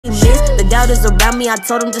doubters around me, I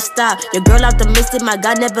told them to stop. Your girl optimistic, my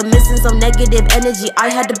God never missing. Some negative energy, I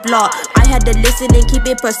had to block. I had to listen and keep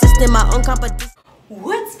it persistent, my own competition.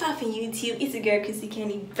 What's poppin' YouTube? It's your girl Chrissy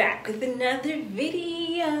Candy back with another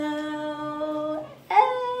video.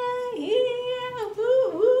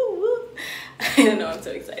 I don't know, I'm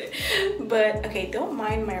so excited. But okay, don't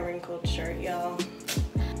mind my wrinkled shirt, y'all.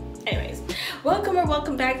 Anyways, welcome or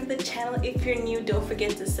welcome back to the channel. If you're new, don't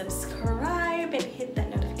forget to subscribe and hit that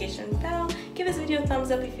notification bell. Give this video a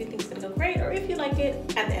thumbs up if you think it's gonna go great, or if you like it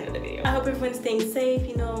at the end of the video. I hope everyone's staying safe,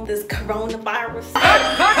 you know, this coronavirus.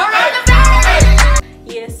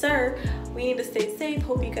 Yes, sir. We need to stay safe.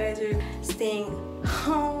 Hope you guys are staying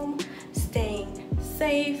home, staying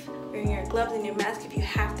safe, wearing your gloves and your mask if you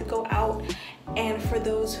have to go out. And for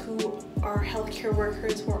those who are healthcare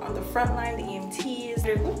workers who are on the front line, the EMTs,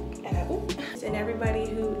 and everybody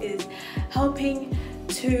who is helping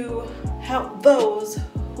to help those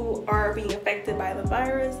who are being affected by the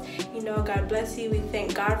virus, you know, God bless you. We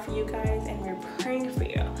thank God for you guys and we're praying for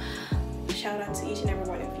you. Shout out to each and every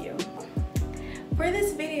one of you. For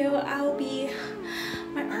this video,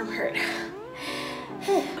 my arm hurt.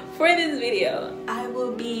 For this video, I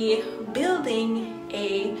will be building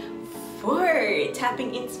a fort,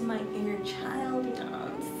 tapping into my inner child, you know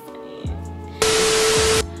what I'm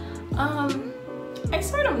saying? I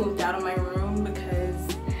sort of moved out of my room because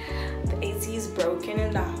the AC is broken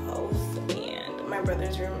in the house, and my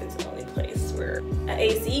brother's room is the only place where an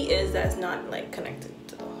AC is that's not like connected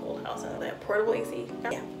to the whole house. And like a portable AC.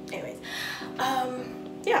 Yeah. Anyways,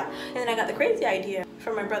 yeah. And then I got the crazy idea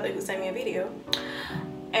from my brother who sent me a video,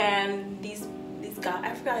 and these guys,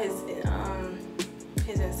 I forgot his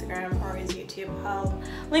Instagram or his YouTube. I'll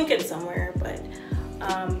link it somewhere, but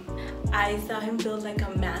I saw him build like a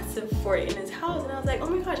massive fort in his house, and I was like, oh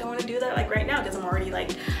my gosh, I want to do that like right now, because I'm already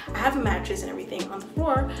like, I have a mattress and everything on the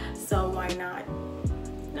floor, so why not?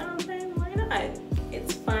 You know what I'm saying? Why not?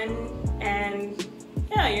 It's fun, and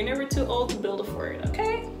yeah, you're never too old to build a fort.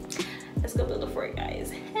 Okay, let's go build a fort,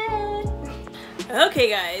 guys. Okay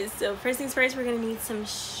guys, so first things first, we're gonna need some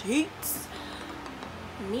sheets.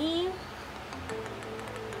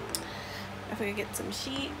 If we could get some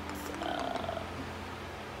sheets,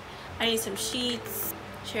 I need some sheets,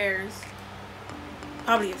 chairs,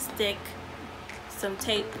 probably a stick, some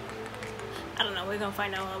tape. I don't know, we're gonna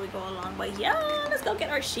find out while we go along, but yeah, let's go get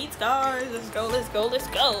our sheets, guys. Let's go, let's go, let's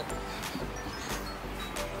go.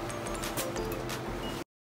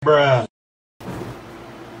 Bruh.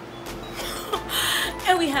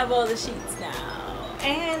 And we have all the sheets now.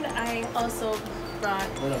 And I also brought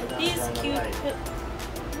these cute,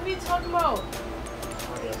 what are you talking about?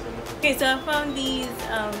 Okay, so I found these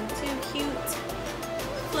two cute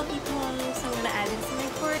fluffy pillows. So I'm gonna add these to my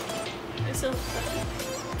fort. They're so fluffy.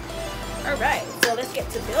 Alright, so let's get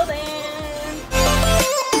to building.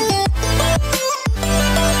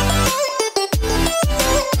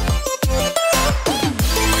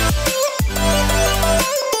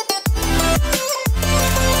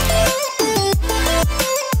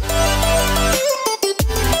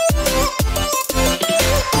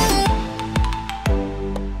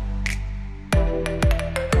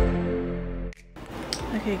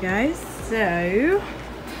 Okay guys, so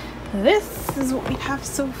this is what we have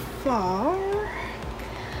so far.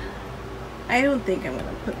 I don't think I'm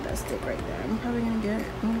gonna put that stick right there. I'm probably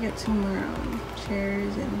gonna get two more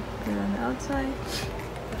chairs and put it on the outside.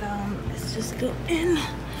 But let's just go in.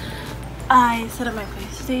 I set up my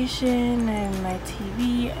PlayStation and my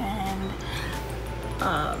TV and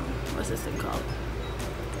what's this thing called?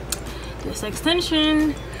 This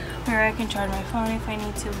extension, where I can charge my phone if I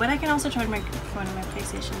need to, but I can also charge my phone and my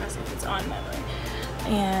PlayStation, that's if it's on that way.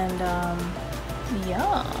 And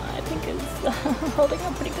yeah, I think it's holding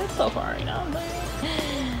up pretty good so far, you know.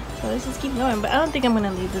 So let's just keep going. But I don't think I'm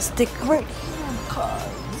gonna leave the stick right here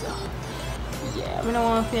because yeah, I don't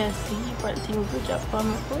want to see part of the good job on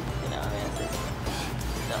my foot, you know.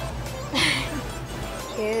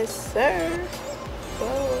 So yes, sir.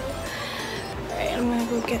 Whoa. Alright, I'm gonna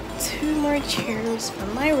go get two more chairs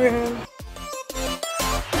from my room.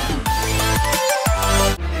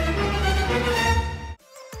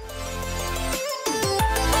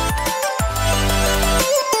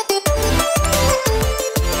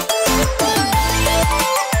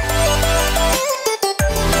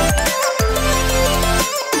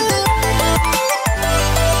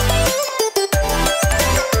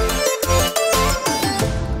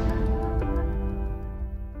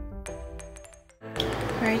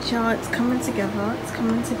 Alright y'all, it's coming together. It's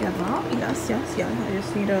coming together. Yes, yes, yes. I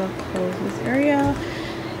just need to close this area.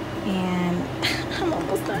 And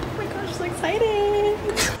almost done. Oh my gosh, so excited.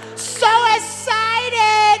 So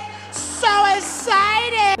excited! So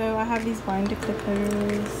I have these binder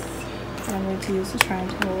clippers that I'm going to use to try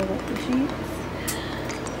and hold up the sheets.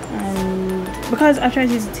 And because I tried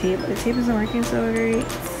to use the tape, but the tape isn't working so great,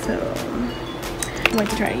 so I'm going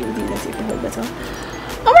to try to use these and see if they hold better.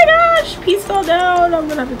 Oh my gosh, piece fell down. I'm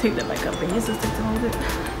gonna have to take that back up and use this stick to hold it.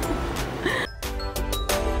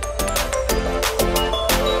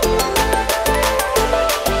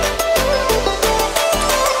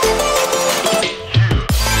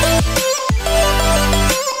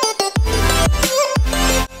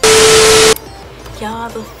 Y'all,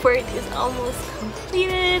 the fort is almost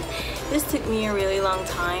completed. This took me a really long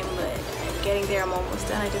time, but getting there, I'm almost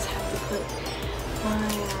done. I just have to put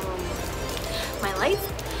my lights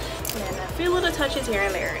and a few little touches here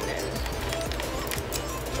and there, and then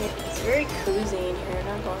it's very cozy in here,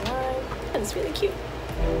 not gonna lie. It's really cute.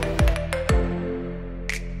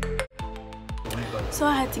 So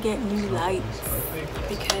I had to get new lights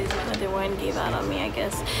because my other one gave out on me, I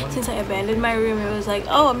guess. Since I abandoned my room, it was like,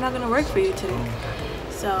 oh, I'm not gonna work for you today.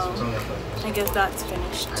 So I guess that's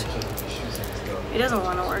finished. It doesn't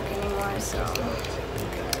want to work anymore, so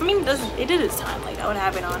I mean, it did its time. Like, I would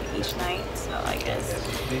have it on each night, so I guess,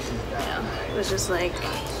 yeah, it was just like,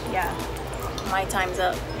 yeah, my time's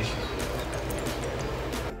up.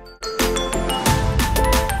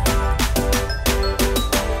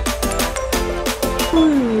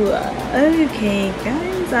 Ooh, okay,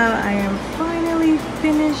 guys, I am finally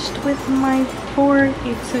finished with my fort.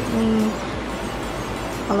 It took me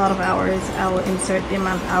a lot of hours. I will insert the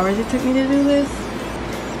amount of hours it took me to do this,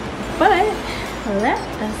 but let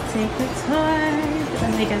us take a tour.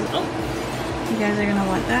 Oh, you guys are gonna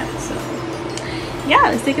want that, so yeah,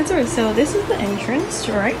 let's take a tour. So this is the entrance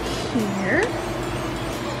right here.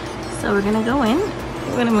 So we're gonna go in.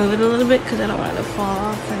 We're gonna move it a little bit because I don't want it to fall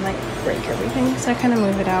off and like break everything, so I kind of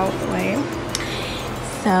move it out of the way.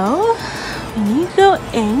 So when you go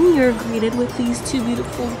in, you're greeted with these two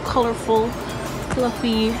beautiful, colorful,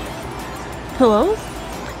 fluffy pillows,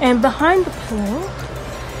 and behind the pillow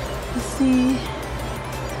you see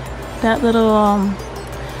that little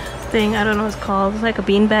thing, I don't know what it's called. It's like a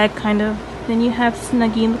beanbag kind of. Then you have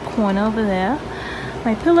Snuggie in the corner over there,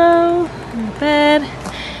 my pillow, and the bed,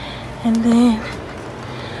 and then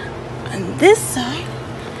on this side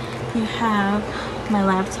you have my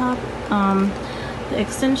laptop. The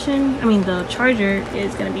extension, I mean the charger,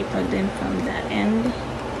 is gonna be plugged in from that end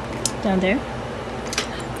down there.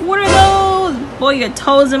 What are those? Boy, your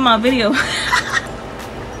toes in my video.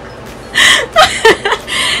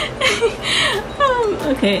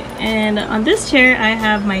 Okay, and on this chair I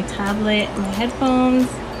have my tablet, my headphones,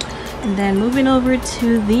 and then moving over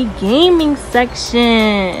to the gaming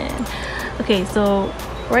section. Okay, so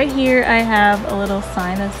right here I have a little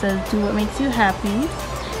sign that says do what makes you happy.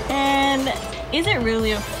 And is it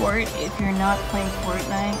really a fort if you're not playing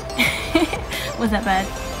Fortnite? Was that bad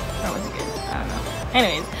or was it good? I don't know.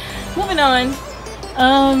 Anyways, moving on.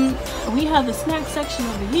 We have the snack section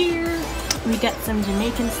over here. We got some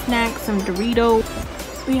Jamaican snacks, some Doritos.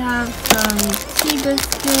 We have some tea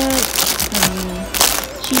biscuits, some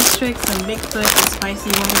cheese sticks, some Bigfoot, the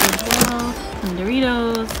spicy ones as well, some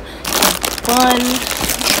Doritos, some fun.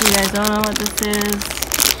 If you guys don't know what this is,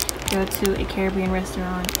 go to a Caribbean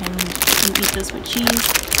restaurant and you eat this with cheese.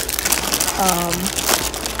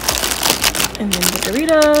 And then the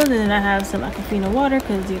Doritos, and then I have some Aquafina water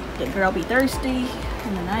because the girl be thirsty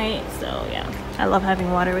in the night. So yeah, I love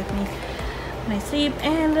having water with me when I sleep.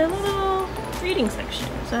 And a little reading section.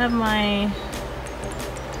 So I have my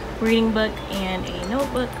reading book and a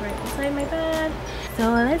notebook right beside my bed.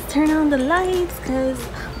 So let's turn on the lights because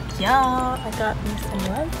y'all, I got me some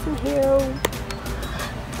lights in here.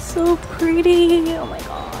 So pretty. Oh my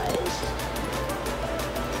gosh.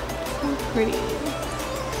 So pretty.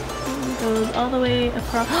 It goes all the way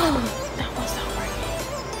across. That one's not working.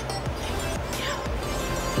 Yeah.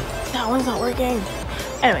 That one's not working.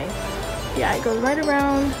 Anyway, yeah, it goes right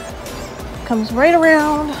around. Comes right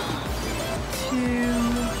around to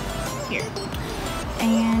here.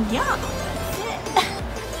 And yeah, that's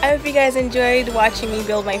it. I hope you guys enjoyed watching me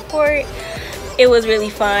build my fort. It was really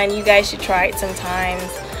fun. You guys should try it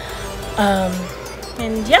sometimes.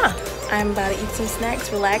 And yeah, I'm about to eat some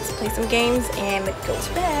snacks, relax, play some games, and go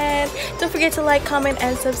to bed. Don't forget to like, comment,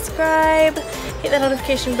 and subscribe. Hit that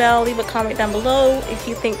notification bell. Leave a comment down below if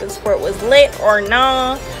you think this fort was lit or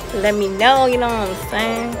not. Let me know, you know what I'm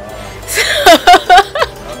saying?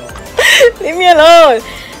 Leave me alone.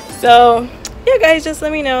 So yeah, guys, just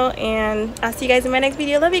let me know, and I'll see you guys in my next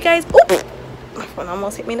video. Love you guys. Oop! My phone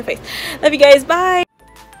almost hit me in the face. Love you guys. Bye.